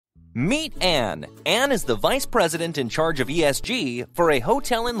Meet Anne. Anne is the Vice President in charge of ESG for a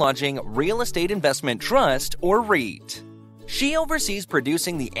hotel and lodging real estate investment trust, or REIT. She oversees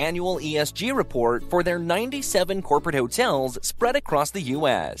producing the annual ESG report for their 97 corporate hotels spread across the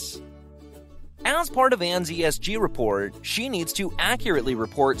U.S. As part of Anne's ESG report, she needs to accurately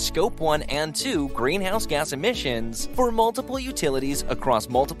report Scope 1 and 2 greenhouse gas emissions for multiple utilities across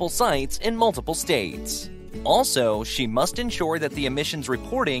multiple sites in multiple states. Also, she must ensure that the emissions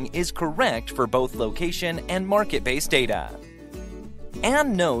reporting is correct for both location and market-based data.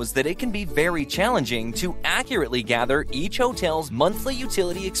 Anne knows that it can be very challenging to accurately gather each hotel's monthly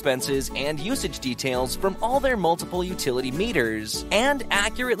utility expenses and usage details from all their multiple utility meters and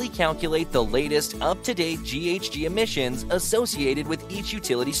accurately calculate the latest up-to-date GHG emissions associated with each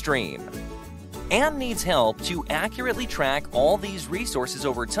utility stream. Anne needs help to accurately track all these resources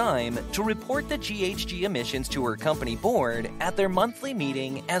over time to report the GHG emissions to her company board at their monthly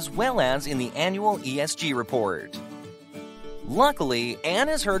meeting as well as in the annual ESG report. Luckily, Anne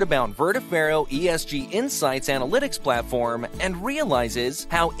has heard about Verdafero ESG InSights analytics platform and realizes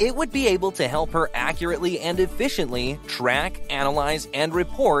how it would be able to help her accurately and efficiently track, analyze, and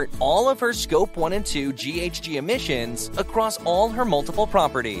report all of her Scope 1 and 2 GHG emissions across all her multiple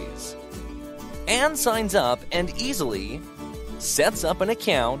properties. Anne signs up and easily sets up an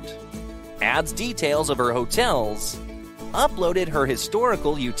account, adds details of her hotels, uploaded her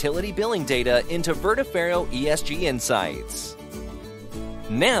historical utility billing data into Verdafero ESG InSights.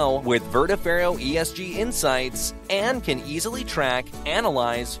 Now, with Verdafero ESG InSights, Anne can easily track,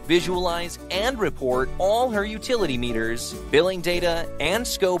 analyze, visualize, and report all her utility meters, billing data, and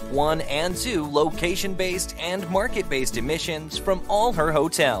Scope 1 and 2 location-based and market-based emissions from all her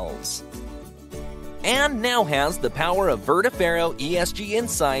hotels. Anne now has the power of Verdafero ESG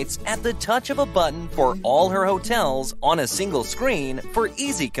InSights at the touch of a button for all her hotels on a single screen for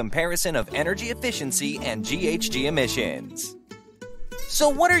easy comparison of energy efficiency and GHG emissions. So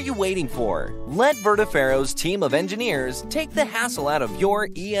what are you waiting for? Let Verdafero's team of engineers take the hassle out of your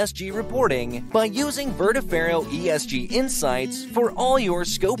ESG reporting by using Verdafero ESG InSights for all your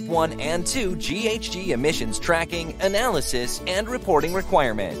Scope 1 and 2 GHG emissions tracking, analysis, and reporting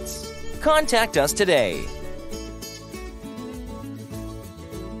requirements. Contact us today.